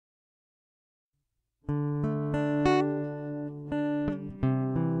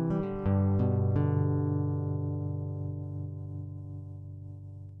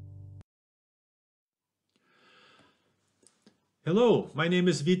Hello, my name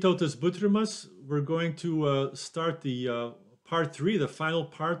is Vytautas Butrimas. We're going to start the part three, the final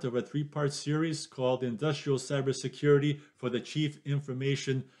part of a three-part series called Industrial Cybersecurity for the Chief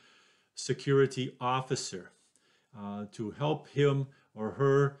Information Security Officer, to help him or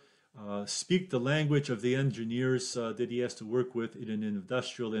her speak the language of the engineers that he has to work with in an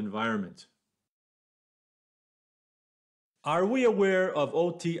industrial environment. Are we aware of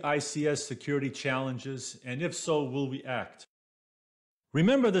OT ICS security challenges, and if so, will we act?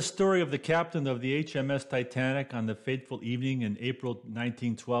 Remember the story of the captain of the HMS Titanic on the fateful evening in April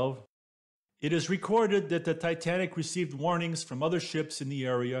 1912? It is recorded that the Titanic received warnings from other ships in the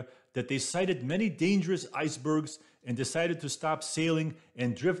area that they sighted many dangerous icebergs and decided to stop sailing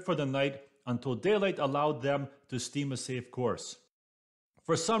and drift for the night until daylight allowed them to steam a safe course.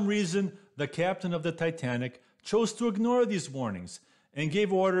 For some reason, the captain of the Titanic chose to ignore these warnings and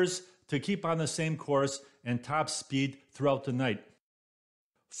gave orders to keep on the same course and top speed throughout the night.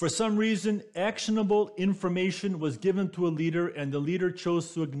 For some reason, actionable information was given to a leader and the leader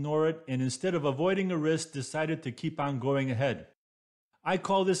chose to ignore it and instead of avoiding a risk, decided to keep on going ahead. I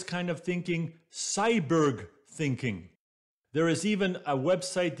call this kind of thinking cyberg thinking. There is even a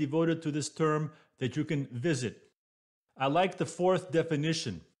website devoted to this term that you can visit. I like the fourth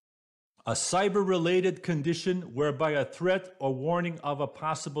definition. A cyber-related condition whereby a threat or warning of a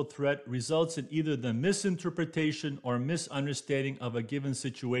possible threat results in either the misinterpretation or misunderstanding of a given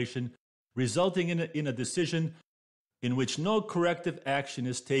situation, resulting in a decision in which no corrective action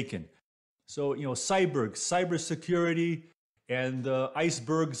is taken. So, cybersecurity and the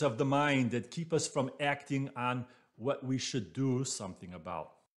icebergs of the mind that keep us from acting on what we should do something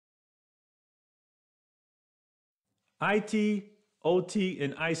about. IT, OT,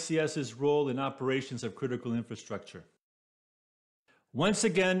 and ICS's role in operations of critical infrastructure. Once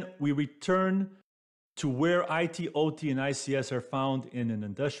again, we return to where IT, OT, and ICS are found in an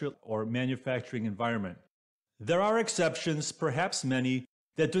industrial or manufacturing environment. There are exceptions, perhaps many,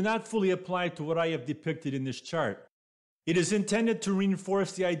 that do not fully apply to what I have depicted in this chart. It is intended to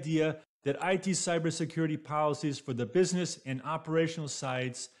reinforce the idea that IT cybersecurity policies for the business and operational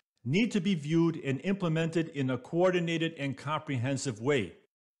sides need to be viewed and implemented in a coordinated and comprehensive way.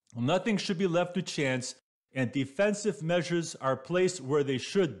 Nothing should be left to chance, and defensive measures are placed where they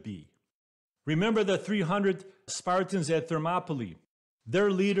should be. Remember the 300 Spartans at Thermopylae. Their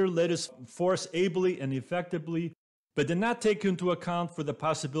leader led his force ably and effectively, but did not take into account for the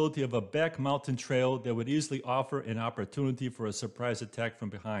possibility of a back mountain trail that would easily offer an opportunity for a surprise attack from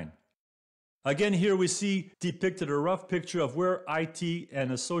behind. Again, here we see depicted a rough picture of where IT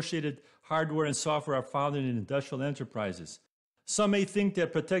and associated hardware and software are found in industrial enterprises. Some may think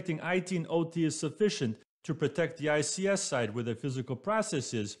that protecting IT and OT is sufficient to protect the ICS side where the physical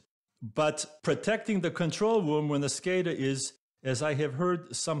process is, but protecting the control room when the SCADA is, as I have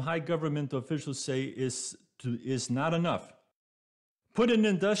heard some high government officials say, is not enough. Put an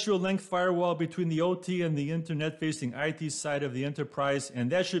industrial-length firewall between the OT and the internet-facing IT side of the enterprise, and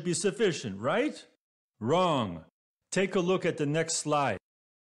that should be sufficient, right? Wrong. Take a look at the next slide.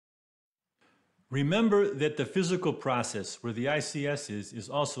 Remember that the physical process, where the ICS is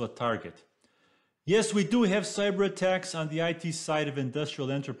also a target. Yes, we do have cyber attacks on the IT side of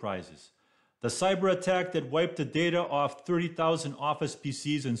industrial enterprises. The cyber attack that wiped the data off 30,000 Office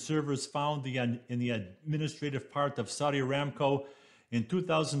PCs and servers found in the administrative part of Saudi Aramco in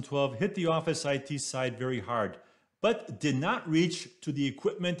 2012 hit the Office IT side very hard, but did not reach to the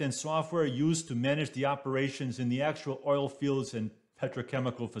equipment and software used to manage the operations in the actual oil fields and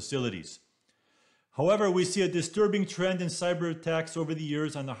petrochemical facilities. However, we see a disturbing trend in cyber attacks over the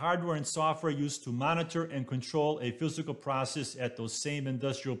years on the hardware and software used to monitor and control a physical process at those same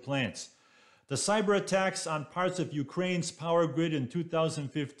industrial plants. The cyber attacks on parts of Ukraine's power grid in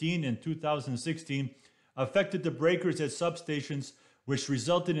 2015 and 2016 affected the breakers at substations, which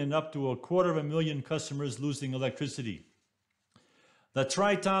resulted in up to 250,000 customers losing electricity. The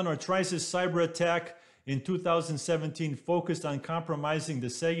Triton or Trisis cyber attack in 2017 focused on compromising the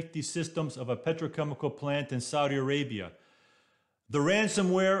safety systems of a petrochemical plant in Saudi Arabia. The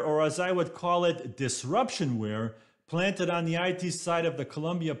ransomware, or as I would call it, disruptionware, planted on the IT side of the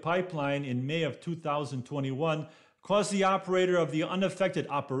Columbia pipeline in May of 2021 caused the operator of the unaffected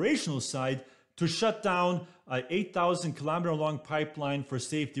operational side to shut down an 8,000-kilometer-long pipeline for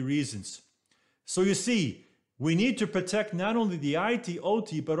safety reasons. So you see, we need to protect not only the IT,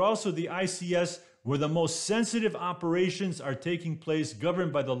 OT, but also the ICS, where the most sensitive operations are taking place,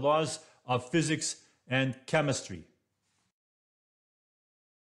 governed by the laws of physics and chemistry.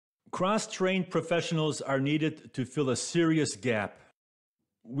 Cross-trained professionals are needed to fill a serious gap.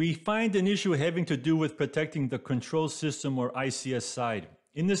 we find an issue having to do with protecting the control system or ICS side.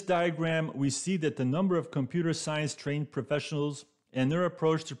 In this diagram, we see that the number of computer science trained professionals and their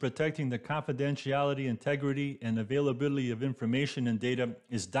approach to protecting the confidentiality, integrity, and availability of information and data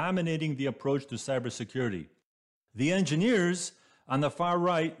is dominating the approach to cybersecurity. The engineers on the far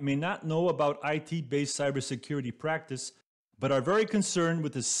right may not know about IT-based cybersecurity practice, but are very concerned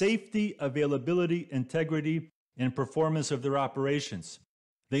with the safety, availability, integrity, and performance of their operations.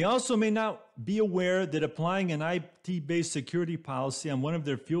 They also may not be aware that applying an IT-based security policy on one of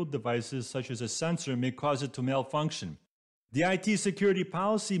their field devices, such as a sensor, may cause it to malfunction. The IT security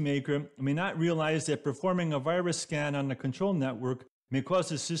policymaker may not realize that performing a virus scan on the control network may cause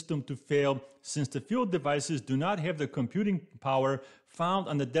the system to fail, since the field devices do not have the computing power found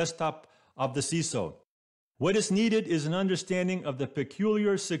on the desktop of the CISO. What is needed is an understanding of the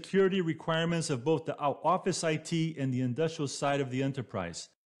peculiar security requirements of both the office IT and the industrial side of the enterprise.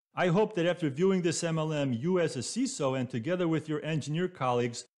 I hope that after viewing this MLM, you as a CISO and together with your engineer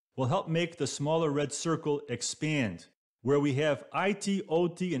colleagues will help make the smaller red circle expand, where we have IT,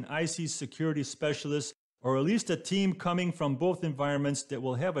 OT, and IC security specialists, or at least a team coming from both environments that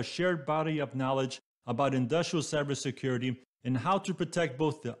will have a shared body of knowledge about industrial cybersecurity and how to protect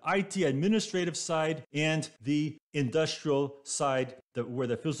both the IT administrative side and the industrial side where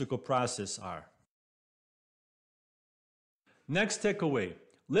the physical processes are. Next takeaway.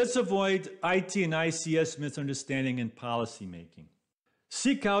 Let's avoid IT and ICS misunderstanding in policy making.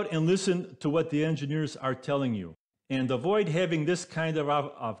 Seek out and listen to what the engineers are telling you, and avoid having this kind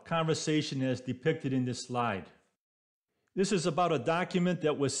of conversation as depicted in this slide. This is about a document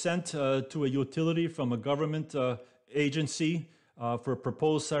that was sent to a utility from a government agency for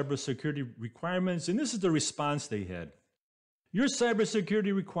proposed cybersecurity requirements, and this is the response they had. Your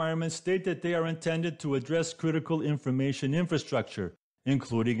cybersecurity requirements state that they are intended to address critical information infrastructure,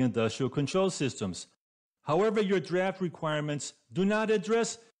 including industrial control systems. However, your draft requirements do not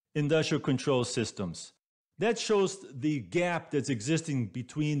address industrial control systems. That shows the gap that's existing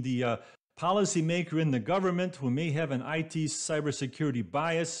between the policymaker in the government, who may have an IT cybersecurity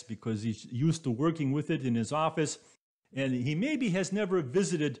bias because he's used to working with it in his office, and he maybe has never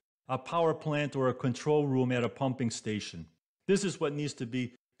visited a power plant or a control room at a pumping station. This is what needs to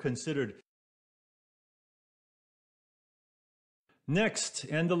be considered. Next,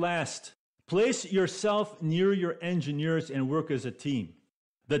 and the last, place yourself near your engineers and work as a team.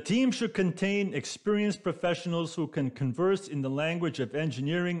 The team should contain experienced professionals who can converse in the language of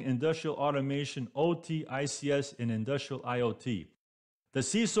engineering, industrial automation, OT, ICS, and industrial IoT. The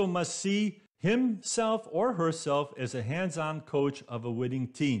CISO must see himself or herself as a hands-on coach of a winning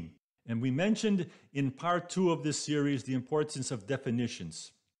team. And we mentioned in part 2 of this series the importance of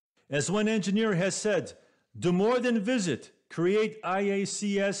definitions. As one engineer has said, do more than visit. Create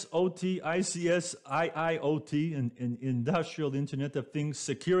IACS, OT, ICS, IIoT, and Industrial Internet of Things,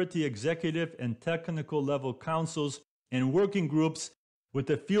 security executive and technical level councils and working groups with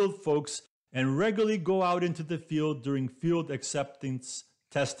the field folks, and regularly go out into the field during field acceptance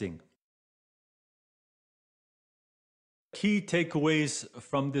testing. Key takeaways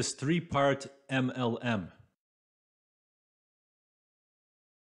from this 3-part MLM.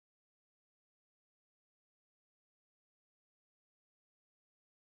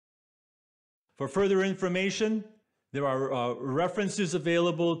 For further information, there are references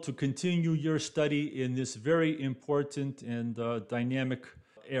available to continue your study in this very important and dynamic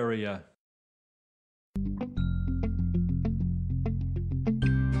area.